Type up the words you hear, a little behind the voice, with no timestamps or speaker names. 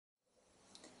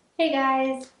Hey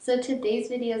guys! So today's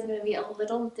video is going to be a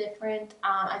little different.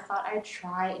 I thought I'd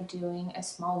try doing a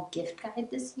small gift guide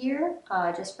this year,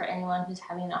 just for anyone who's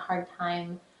having a hard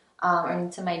time or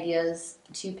need some ideas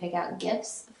to pick out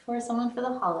gifts for someone for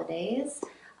the holidays.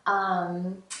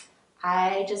 Um,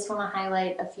 I just want to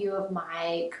highlight a few of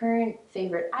my current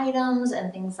favorite items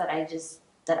and things that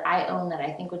I own that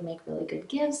I think would make really good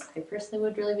gifts. I personally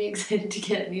would really be excited to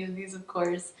get any of these, of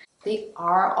course. They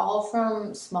are all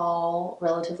from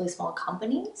relatively small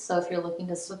companies. So if you're looking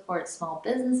to support small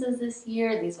businesses this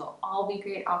year, these will all be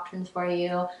great options for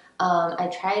you. I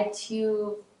tried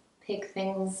to pick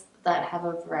things that have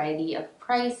a variety of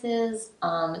prices.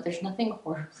 There's nothing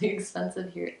horribly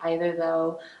expensive here either,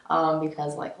 though,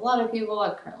 because like a lot of people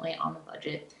are currently on a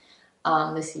budget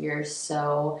this year.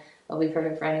 So it'll be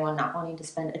perfect for anyone not wanting to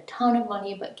spend a ton of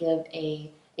money but give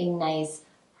a nice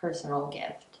personal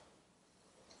gift.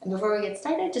 And before we get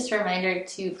started, just a reminder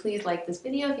to please like this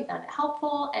video if you found it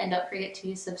helpful, and don't forget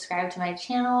to subscribe to my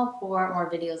channel for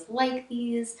more videos like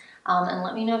these. And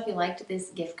let me know if you liked this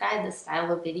gift guide, this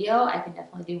style of video. I can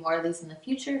definitely do more of these in the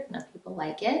future if enough people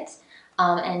like it.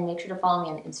 And make sure to follow me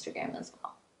on Instagram as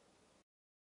well.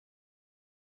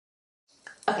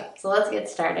 Okay, so let's get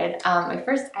started. My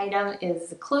first item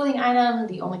is a clothing item,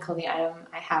 the only clothing item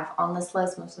I have on this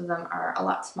list. Most of them are a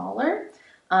lot smaller.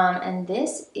 And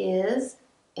this is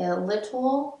a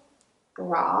little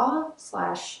bra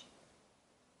slash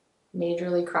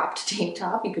majorly cropped tank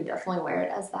top. You could definitely wear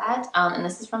it as that. And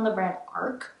this is from the brand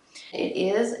Arc. It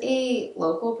is a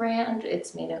local brand.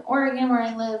 It's made in Oregon where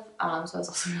I live. So I was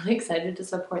also really excited to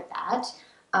support that.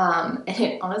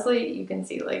 And honestly, you can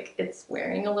see like it's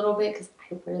wearing a little bit because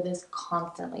I wear this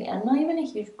constantly. I'm not even a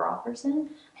huge bra person.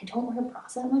 I don't wear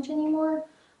bras that much anymore.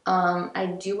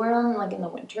 I do wear them like in the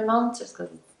winter months just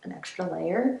because it's an extra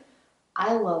layer.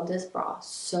 I love this bra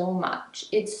so much.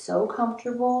 It's so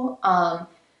comfortable.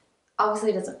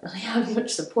 Obviously it doesn't really have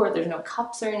much support. There's no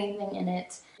cups or anything in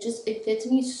it. It fits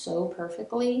me so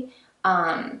perfectly.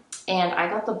 And I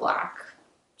got the black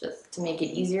just to make it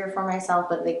easier for myself,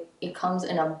 but it comes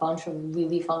in a bunch of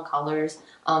really fun colors.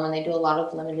 And they do a lot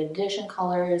of limited edition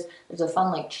colors. There's a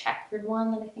fun like checkered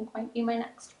one that I think might be my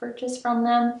next purchase from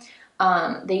them.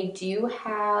 They do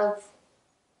have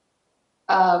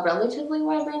a relatively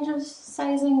wide range of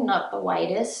sizing, not the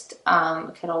widest.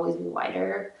 It could always be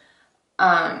wider.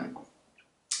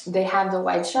 They have the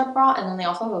wide strap bra, and then they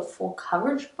also have a full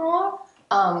coverage bra,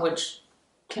 which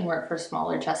can work for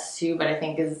smaller chests too, but I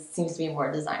think seems to be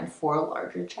more designed for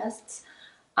larger chests.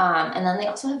 And then they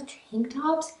also have tank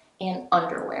tops and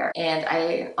underwear, and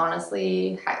I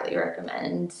honestly highly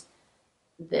recommend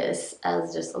this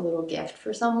as just a little gift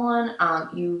for someone.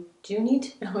 You do need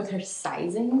to know their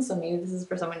sizing, so maybe this is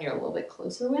for someone you're a little bit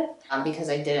closer with, because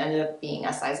I did end up being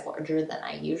a size larger than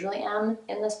I usually am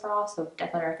in this bra, so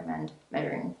definitely recommend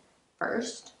measuring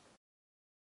first.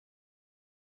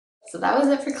 So that was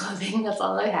it for clothing. That's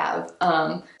all I have.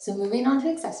 So moving on to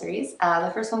accessories,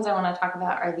 the first ones I want to talk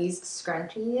about are these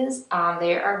scrunchies.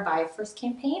 They are by First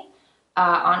Campaign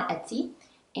on Etsy,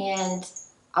 and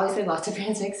obviously lots of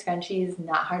brands make scrunchies,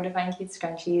 not hard to find cute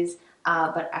scrunchies,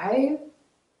 but I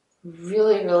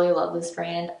really, really love this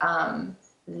brand.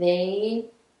 They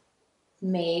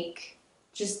use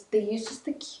just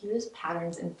the cutest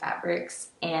patterns and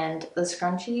fabrics, and the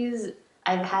scrunchies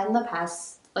I've had in the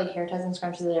past, like hair ties and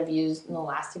scrunchies that I've used, and the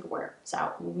elastic wears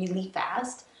out really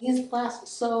fast. These last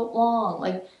so long.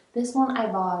 Like this one I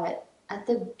bought at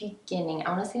the beginning,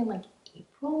 I want to say in like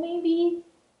April maybe,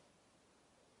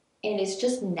 and it's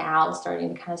just now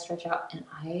starting to kind of stretch out, and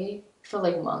I for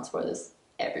like months wore this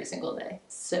every single day,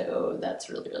 so that's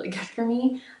really, really good for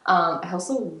me. I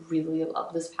also really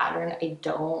love this pattern. I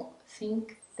don't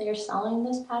think they're selling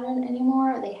this pattern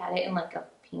anymore. They had it in like a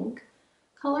pink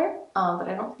color, but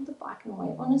I don't think the black and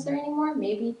white one is there anymore.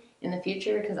 Maybe in the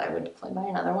future, because I would definitely buy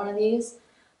another one of these.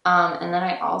 And then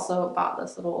I also bought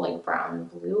this little like brown and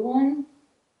blue one,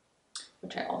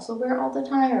 which I also wear all the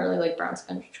time. I really like brown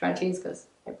scrunchies because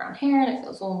I have brown hair and it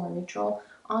feels a little more neutral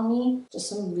on me. Just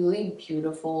some really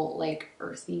beautiful, like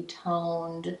earthy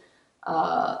toned,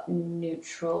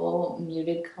 neutral,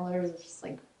 muted colors. It's just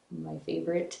like my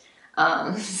favorite.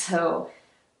 So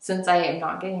since I am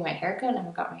not getting my haircut, and I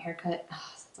haven't got my haircut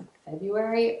since like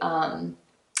February, I've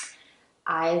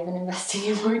been investing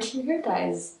in more cute hair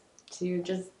ties to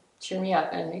just cheer me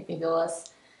up and make me feel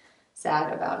less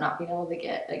sad about not being able to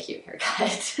get a cute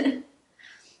haircut.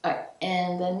 Alright,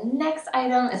 and the next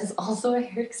item is also a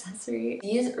hair accessory.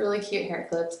 These really cute hair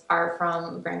clips are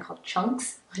from a brand called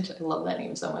Chunks, which I love that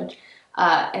name so much.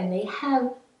 And they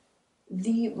have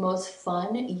the most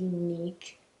fun,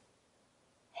 unique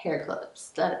hair clips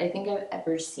that I think I've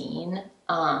ever seen.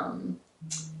 And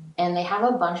they have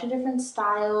a bunch of different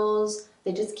styles.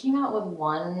 They just came out with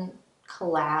one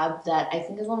collab that I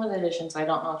think is limited edition, so I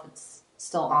don't know if it's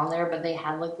still on there, but they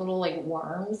had like little like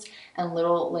worms and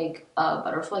little like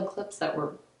butterfly clips that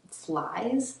were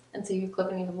flies, and so you clip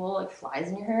and you have little like flies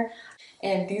in your hair.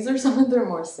 And these are some of their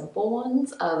more simple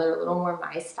ones. They're a little more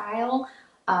my style,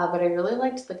 but I really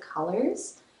liked the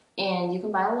colors. And you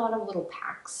can buy a lot of little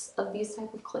packs of these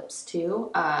type of clips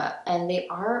too, and they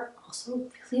are also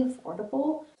really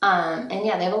affordable. And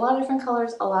yeah, they have a lot of different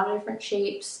colors, a lot of different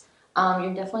shapes.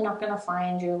 You're definitely not gonna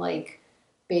find your like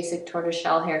basic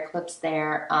tortoiseshell hair clips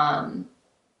there,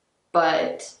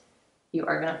 but you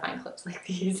are gonna find clips like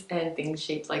these and things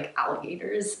shaped like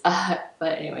alligators.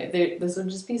 But anyway, this would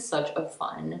just be such a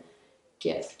fun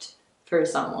gift for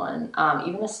someone.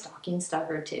 Even a stocking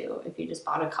stuffer too. If you just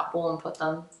bought a couple and put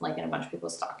them like in a bunch of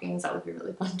people's stockings, that would be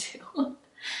really fun too.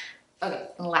 Okay,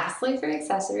 and lastly for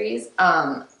accessories,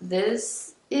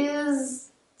 this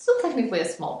is still technically a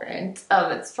small brand.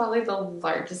 It's probably the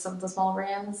largest of the small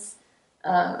brands,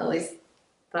 at least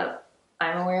that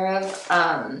I'm aware of,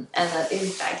 and that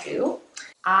is Baggu.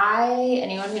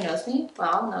 Anyone who knows me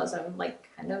well knows I'm like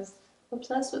kind of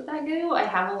obsessed with Baggu. I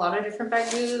have a lot of different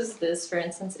Baggus. This, for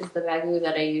instance, is the Baggu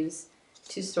that I use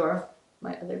to store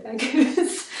my other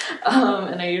Baggus.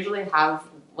 And I usually have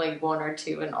like one or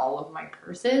two in all of my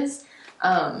purses.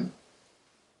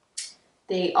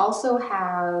 They also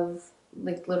have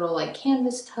like little like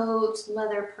canvas totes,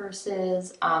 leather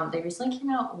purses. They recently came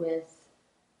out with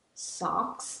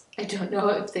socks. I don't know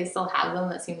if they still have them.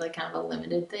 That seemed like kind of a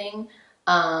limited thing.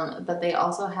 But they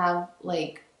also have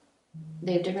like,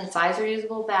 they have different size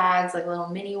reusable bags, like little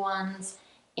mini ones.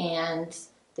 And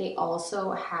they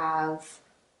also have,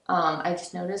 I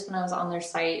just noticed when I was on their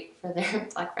site for their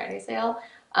Black Friday sale,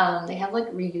 they have like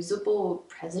reusable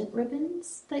present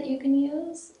ribbons that you can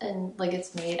use. And like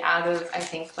it's made out of, I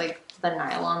think, like the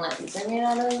nylon that these are made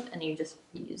out of. And you just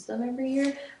use them every year,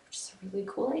 which is a really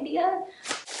cool idea.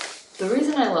 The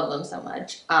reason I love them so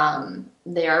much,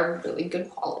 they are really good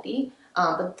quality,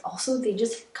 but also they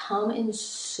just come in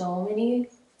so many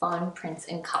fun prints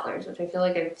and colors, which I feel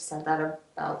like I've said that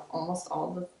about almost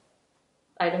all the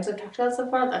items I've talked about so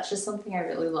far. That's just something I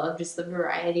really love, just the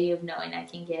variety of knowing I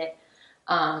can get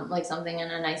like something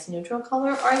in a nice neutral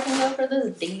color, or I can go for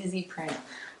this daisy print.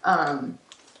 And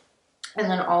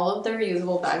then all of the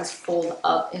reusable bags fold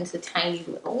up into tiny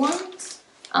little ones.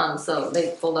 So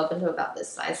they fold up into about this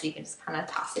size, so you can just kind of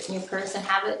toss it in your purse and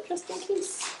have it just in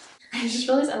case. I just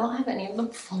realized I don't have any of them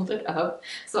folded up,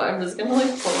 so I'm just gonna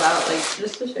like pull out like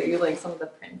just to show you like some of the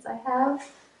prints I have.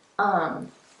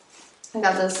 I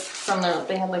got this from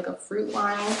they had like a fruit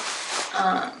line,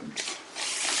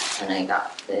 and I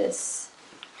got this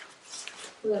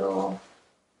little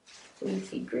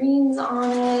leafy greens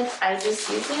on it. I just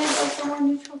usually go for more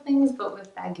neutral things, but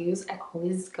with Baggus, I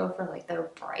always go for like their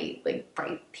bright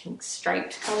pink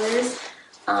striped colors.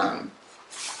 And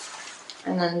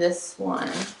then this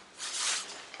one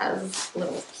has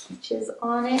little peaches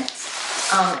on it.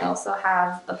 I also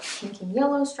have a pink and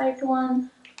yellow striped one.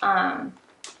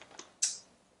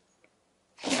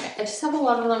 Anyway, I just have a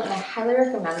lot of them, and I highly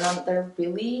recommend them. They're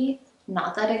really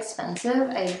not that expensive.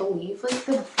 I believe like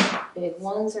the big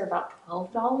ones are about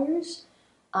 $12.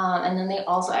 And then they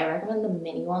also, I recommend the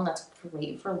mini one. That's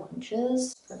great for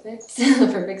lunches. Perfect, the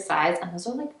perfect size. And those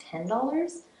are like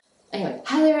 $10. Anyway,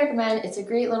 highly recommend. It's a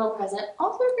great little present.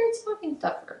 Also a great stocking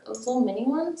stuffer. Those little mini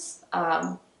ones,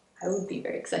 I would be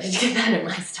very excited to get that in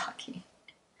my stocking.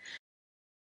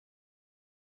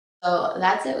 So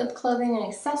that's it with clothing and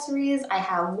accessories. I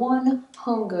have one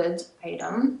home goods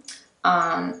item,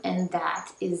 and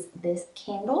that is this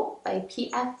candle by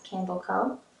PF Candle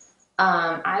Co.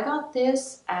 I got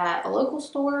this at a local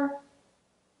store.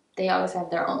 They always have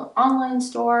their own online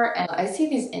store, and I see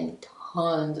these in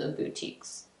tons of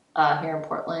boutiques here in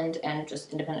Portland and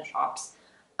just independent shops.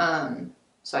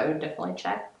 So I would definitely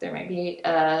check. There might be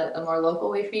a more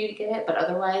local way for you to get it, but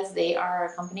otherwise they are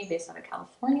a company based out of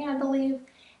California, I believe,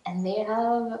 and they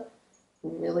have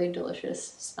really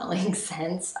delicious smelling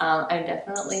scents.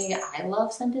 I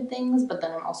love scented things, but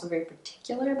then I'm also very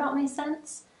particular about my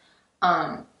scents.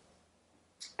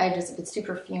 If it's too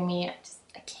perfumey,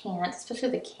 I can't, especially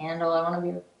the candle. I want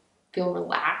to feel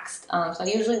relaxed. So I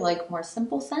usually like more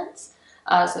simple scents.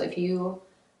 So if you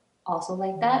also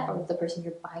like that, or if the person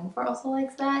you're buying for also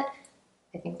likes that,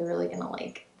 I think they're really gonna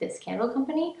like this candle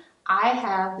company. I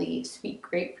have the sweet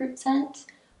grapefruit scent,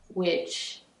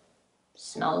 which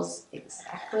smells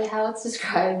exactly how it's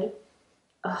described.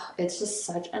 It's just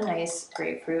such a nice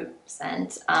grapefruit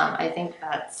scent. I think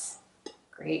that's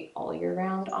great all year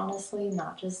round, honestly,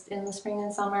 not just in the spring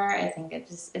and summer. I think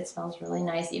it smells really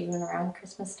nice even around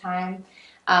Christmas time.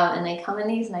 And they come in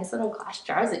these nice little glass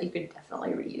jars that you could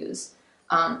definitely reuse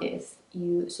if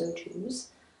you so choose.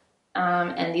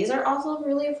 And these are also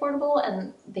really affordable,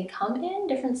 and they come in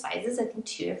different sizes, I think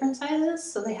 2 different sizes.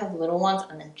 So they have little ones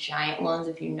and then giant ones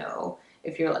if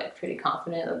you're like pretty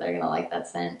confident that they're gonna like that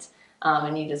scent,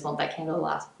 and you just want that candle to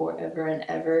last forever and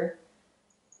ever.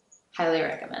 Highly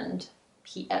recommend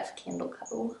PF Candle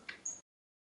Co.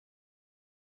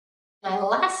 My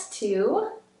last 2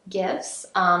 gifts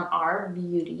are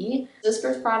beauty. This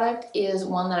first product is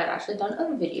one that I've actually done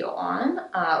a video on,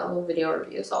 a little video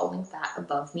review, so I'll link that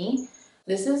above me.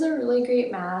 This is a really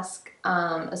great mask,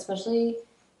 especially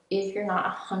if you're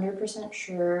not 100%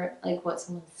 sure like what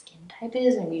someone's skin type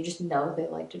is and you just know they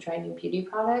like to try new beauty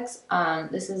products.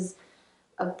 This is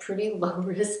a pretty low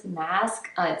risk mask.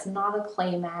 It's not a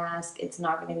clay mask. It's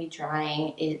not going to be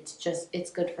drying.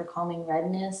 It's good for calming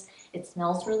redness. It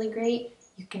smells really great.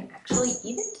 You can actually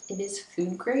eat it. It is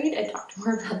food grade. I talked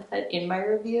more about that in my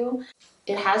review.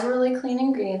 It has really clean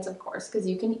ingredients, of course, because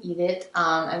you can eat it.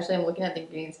 Actually, I'm looking at the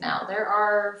ingredients now. There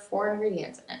are 4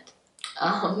 ingredients in it.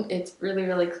 It's really,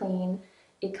 really clean.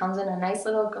 It comes in a nice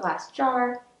little glass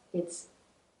jar. It's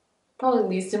probably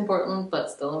least important, but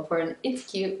still important. It's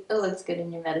cute. It looks good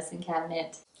in your medicine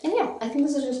cabinet. And yeah, I think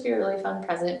this would just be a really fun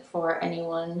present for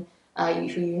anyone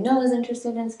who you know is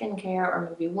interested in skincare or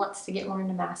maybe wants to get more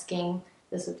into masking.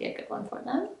 This would be a good one for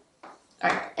them.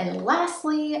 Alright, and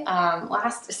lastly,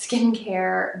 last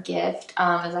skincare gift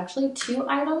is actually 2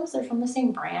 items. They're from the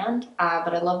same brand,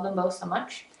 but I love them both so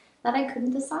much that I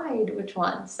couldn't decide which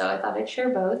one. So I thought I'd share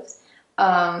both.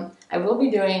 I will be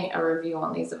doing a review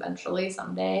on these eventually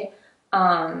someday.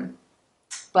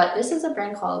 But this is a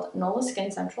brand called Nola Skin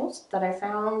Essentials that I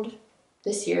found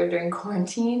this year during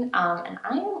quarantine, and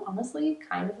I am honestly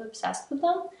kind of obsessed with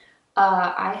them.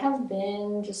 I have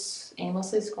been just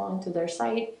aimlessly scrolling through their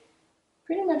site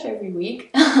pretty much every week.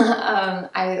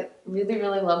 I really,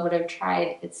 really love what I've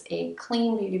tried. It's a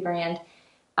clean beauty brand.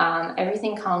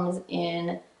 Everything comes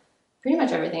in, pretty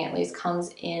much everything at least,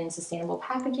 comes in sustainable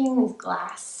packaging, these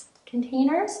glass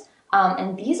containers.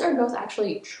 And these are both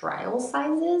actually trial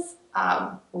sizes,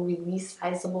 release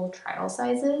sizable trial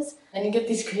sizes. And you get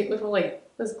these great little like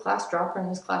this glass dropper and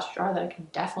this glass jar that I can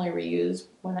definitely reuse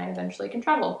when I eventually can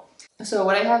travel. So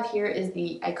what I have here is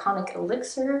the Iconic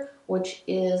Elixir, which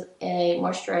is a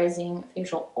moisturizing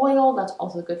facial oil that's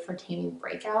also good for taming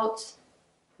breakouts.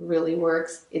 Really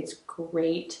works. It's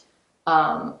great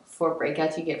for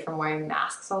breakouts you get from wearing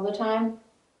masks all the time.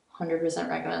 100%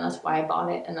 recommend. That's why I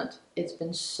bought it, and it's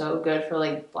been so good for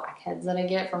like blackheads that I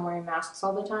get from wearing masks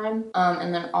all the time.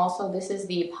 And then also this is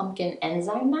the Pumpkin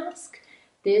Enzyme Mask.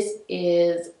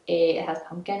 It has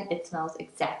pumpkin. It smells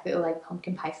exactly like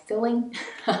pumpkin pie filling.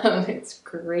 It's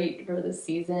great for the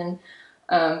season,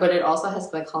 but it also has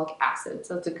glycolic acid,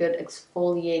 so it's a good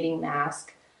exfoliating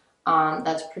mask.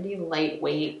 That's pretty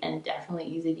lightweight and definitely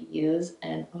easy to use.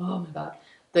 And oh my god,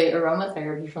 the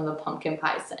aromatherapy from the pumpkin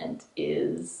pie scent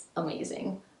is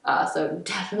amazing. So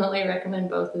definitely recommend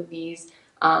both of these.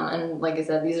 And like I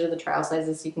said, these are the trial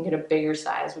sizes, so you can get a bigger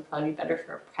size, would probably be better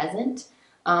for a present.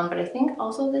 But I think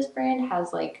also this brand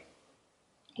has like,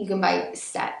 you can buy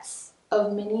sets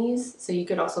of minis, so you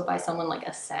could also buy someone like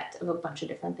a set of a bunch of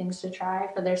different things to try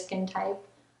for their skin type,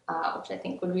 which I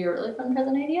think would be a really fun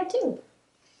present idea too.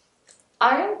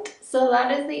 Alright, so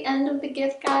that is the end of the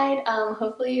gift guide.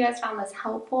 Hopefully you guys found this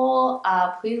helpful.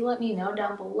 Please let me know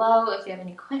down below if you have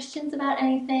any questions about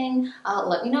anything.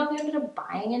 Let me know if you ended up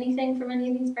buying anything from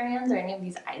any of these brands or any of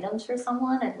these items for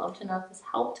someone. I'd love to know if this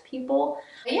helped people.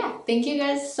 But yeah, thank you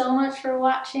guys so much for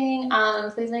watching.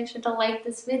 Please make sure to like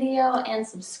this video and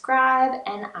subscribe,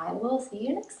 and I will see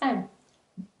you next time.